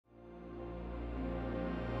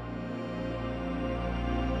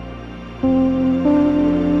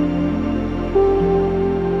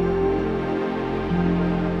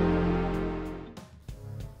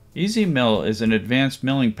EZMILL is an advanced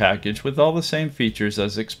milling package with all the same features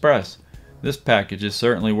as Express. This package is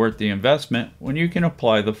certainly worth the investment when you can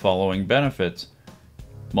apply the following benefits.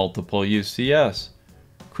 Multiple UCS.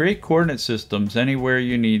 Create coordinate systems anywhere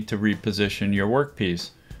you need to reposition your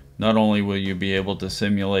workpiece. Not only will you be able to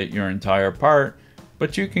simulate your entire part,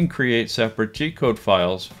 but you can create separate G-code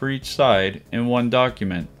files for each side in one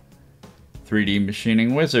document. 3D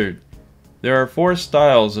Machining Wizard. There are 4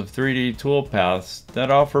 styles of 3D toolpaths that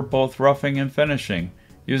offer both roughing and finishing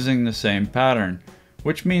using the same pattern,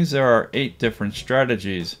 which means there are 8 different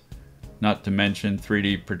strategies, not to mention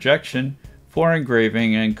 3D projection for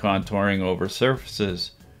engraving and contouring over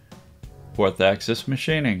surfaces. 4th axis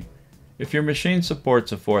machining. If your machine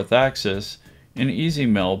supports a 4th axis, in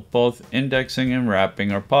EZMILL both indexing and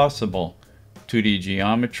wrapping are possible. 2D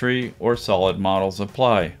geometry or solid models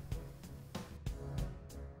apply.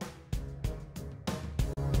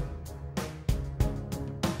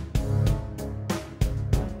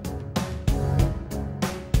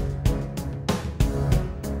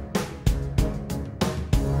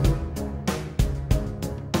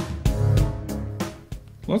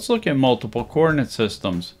 Let's look at multiple coordinate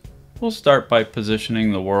systems. We'll start by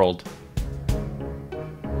positioning the world.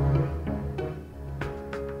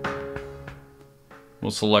 We'll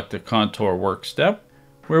select a contour work step,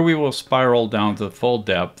 where we will spiral down to full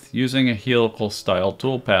depth using a helical style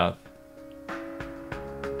toolpath.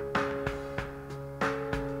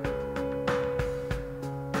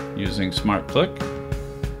 Using Smart Click,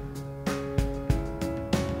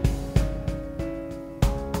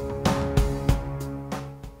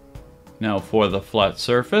 now for the flat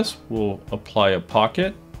surface, we'll apply a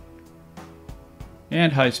pocket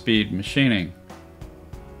and high-speed machining.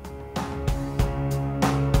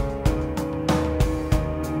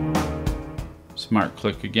 Smart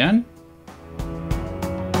Click again.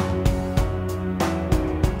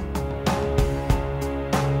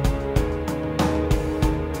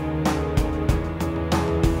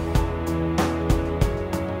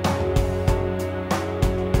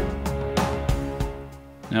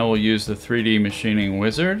 Now we'll use the 3D Machining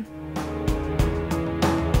Wizard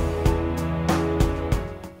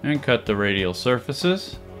and cut the radial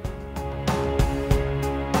surfaces.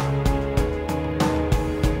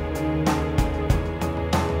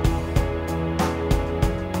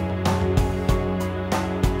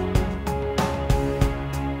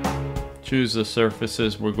 Choose the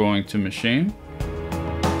surfaces we're going to machine.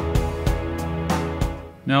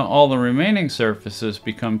 Now all the remaining surfaces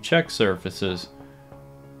become check surfaces.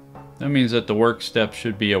 That means that the work step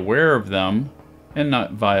should be aware of them and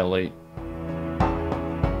not violate.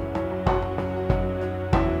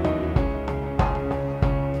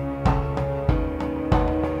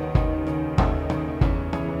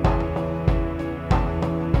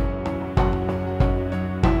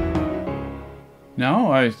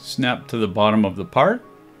 Now I snap to the bottom of the part.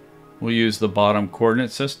 We'll use the bottom coordinate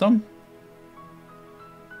system.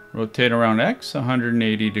 Rotate around X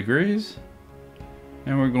 180 degrees.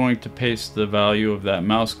 And we're going to paste the value of that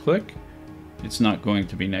mouse click. It's not going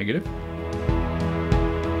to be negative.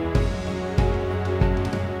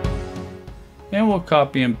 And we'll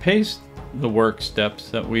copy and paste the work steps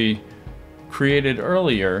that we created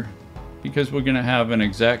earlier, because we're going to have an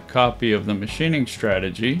exact copy of the machining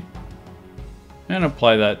strategy, and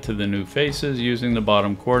apply that to the new faces using the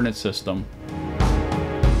bottom coordinate system.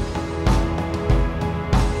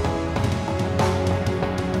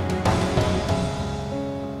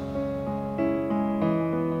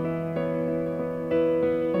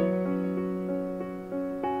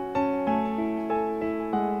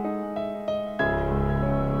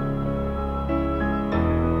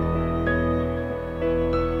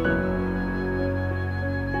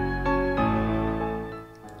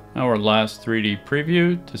 Our last 3D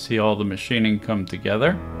preview to see all the machining come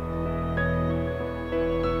together.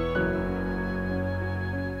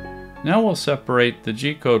 Now we'll separate the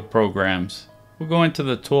G-code programs. We'll go into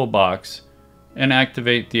the toolbox and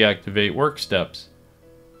activate the Activate Work Steps,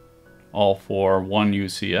 all for 1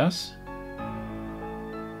 UCS.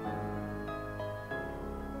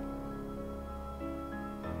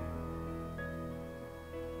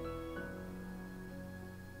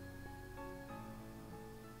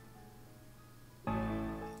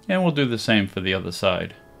 And we'll do the same for the other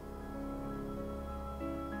side.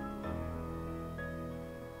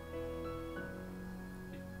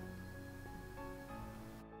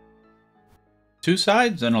 Two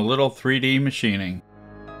sides and a little 3D machining.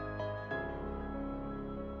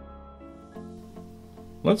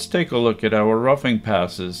 Let's take a look at our roughing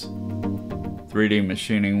passes. 3D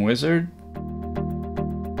Machining Wizard.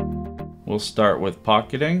 We'll start with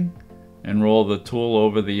pocketing and roll the tool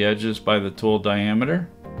over the edges by the tool diameter.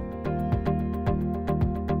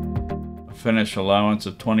 A finish allowance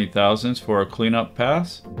of 20 thousandths for a cleanup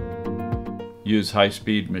pass. Use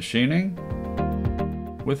high-speed machining.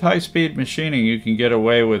 With high-speed machining, you can get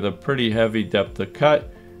away with a pretty heavy depth of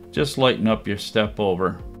cut. Just lighten up your step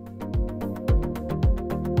over.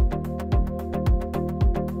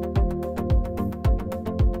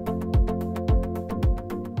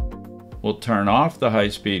 We'll turn off the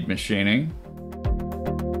high-speed machining.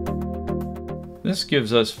 This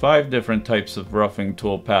gives us 5 different types of roughing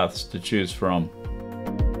tool paths to choose from.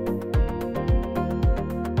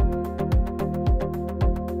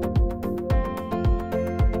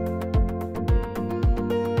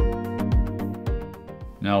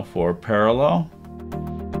 Now for parallel.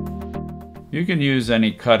 You can use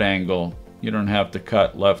any cut angle. You don't have to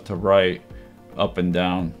cut left to right, up and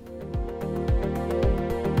down.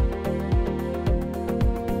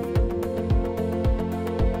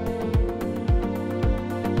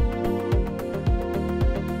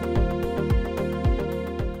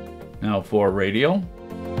 Now for radial.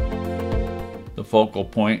 The focal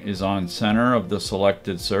point is on center of the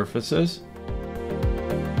selected surfaces.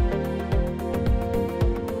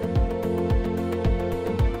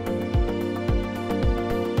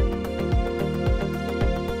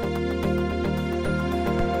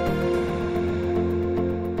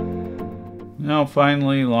 Now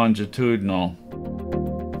finally, longitudinal.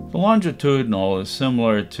 The longitudinal is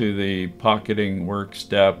similar to the pocketing work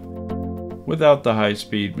step without the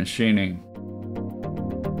high-speed machining.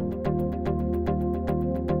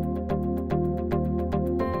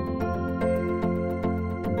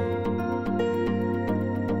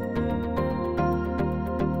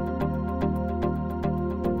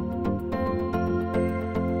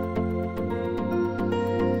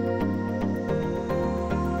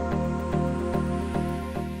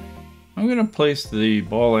 I'm going to place the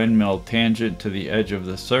ball end mill tangent to the edge of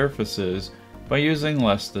the surfaces by using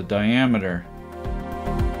less the diameter.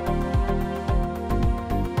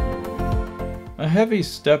 A heavy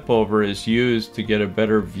step over is used to get a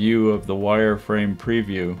better view of the wireframe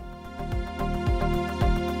preview.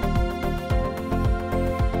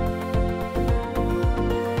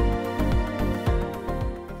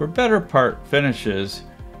 For better part finishes,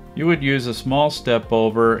 you would use a small step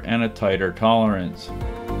over and a tighter tolerance.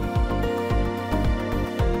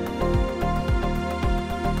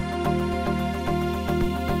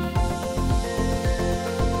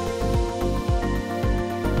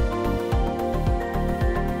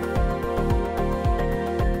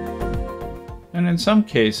 And in some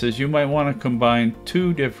cases, you might want to combine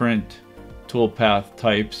 2 different toolpath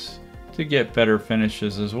types to get better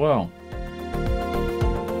finishes as well.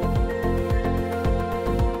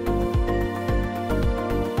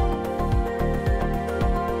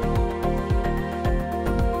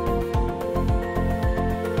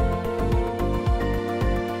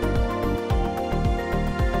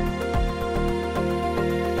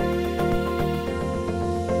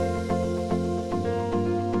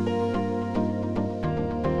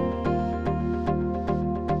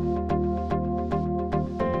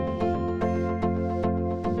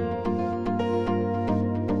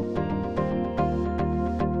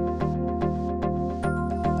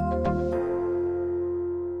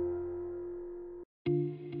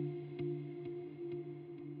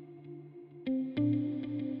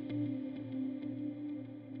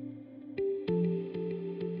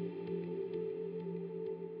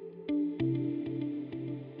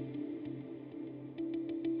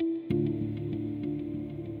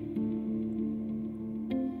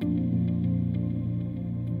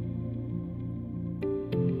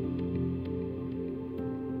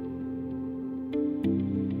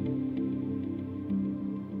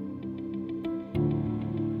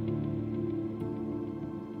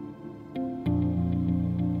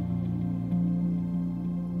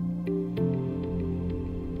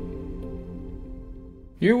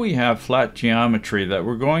 Here we have flat geometry that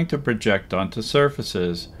we're going to project onto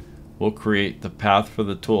surfaces. We'll create the path for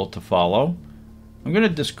the tool to follow. I'm going to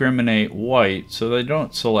discriminate white so that I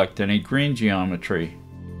don't select any green geometry.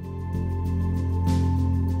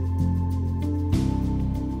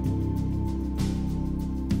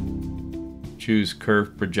 Choose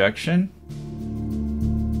curve projection.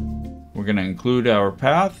 We're going to include our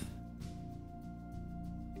path,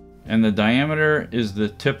 and the diameter is the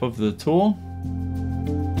tip of the tool.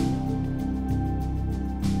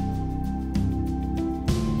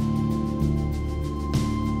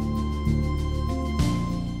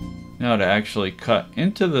 Now to actually cut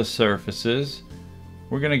into the surfaces,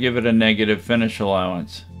 we're going to give it a negative finish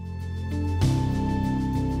allowance.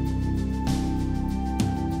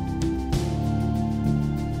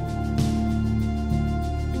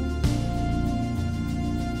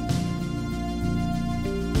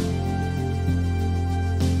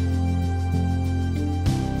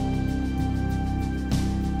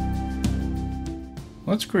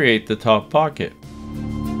 Let's create the top pocket.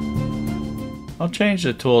 I'll change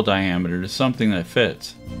the tool diameter to something that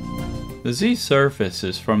fits. The Z surface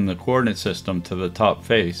is from the coordinate system to the top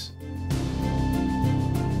face.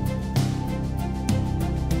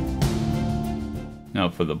 Now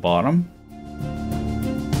for the bottom.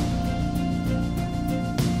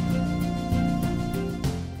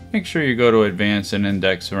 Make sure you go to Advanced and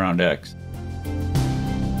index around X.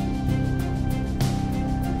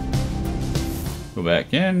 Go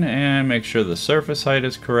back in and make sure the surface height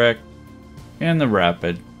is correct and the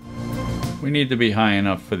rapid. We need to be high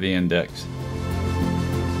enough for the index.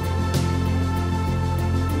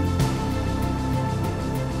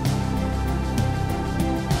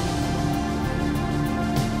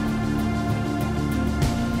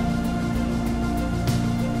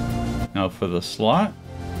 Now for the slot.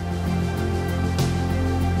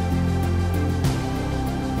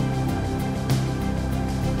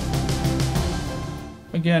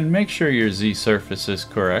 Again, make sure your Z surface is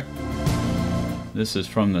correct. This is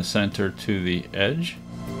from the center to the edge.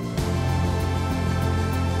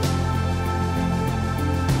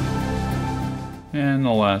 And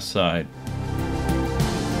the last side.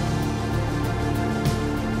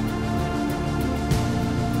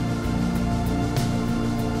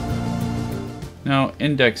 Now,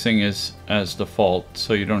 indexing is as default,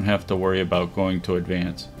 so you don't have to worry about going to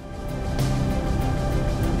advanced.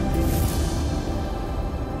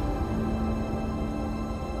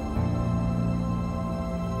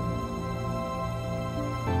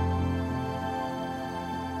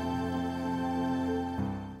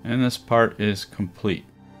 And this part is complete.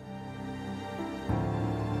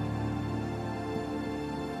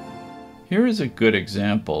 Here is a good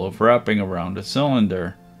example of wrapping around a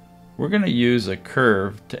cylinder. We're going to use a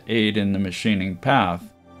curve to aid in the machining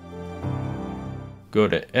path. Go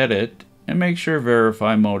to Edit and make sure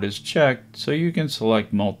Verify mode is checked so you can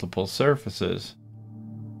select multiple surfaces.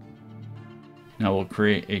 Now we'll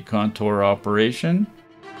create a contour operation.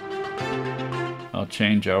 I'll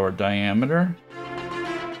change our diameter.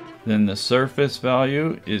 Then the surface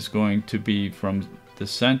value is going to be from the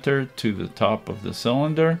center to the top of the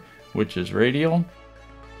cylinder, which is radial.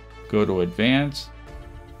 Go to Advanced.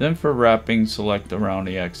 Then for wrapping, select around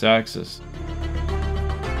the X-axis.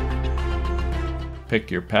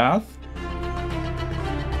 Pick your path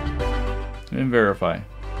and verify.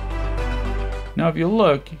 Now if you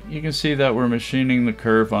look, you can see that we're machining the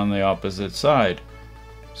curve on the opposite side.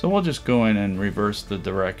 So we'll just go in and reverse the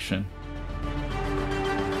direction.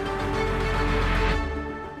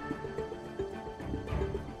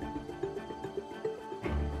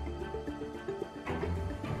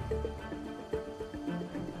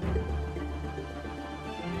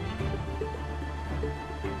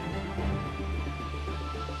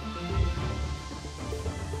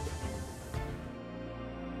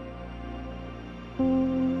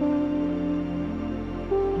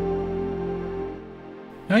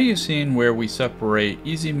 Now you've seen where we separate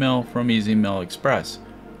EZMILL from EZMILL Express.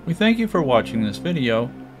 We thank you for watching this video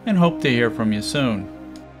and hope to hear from you soon.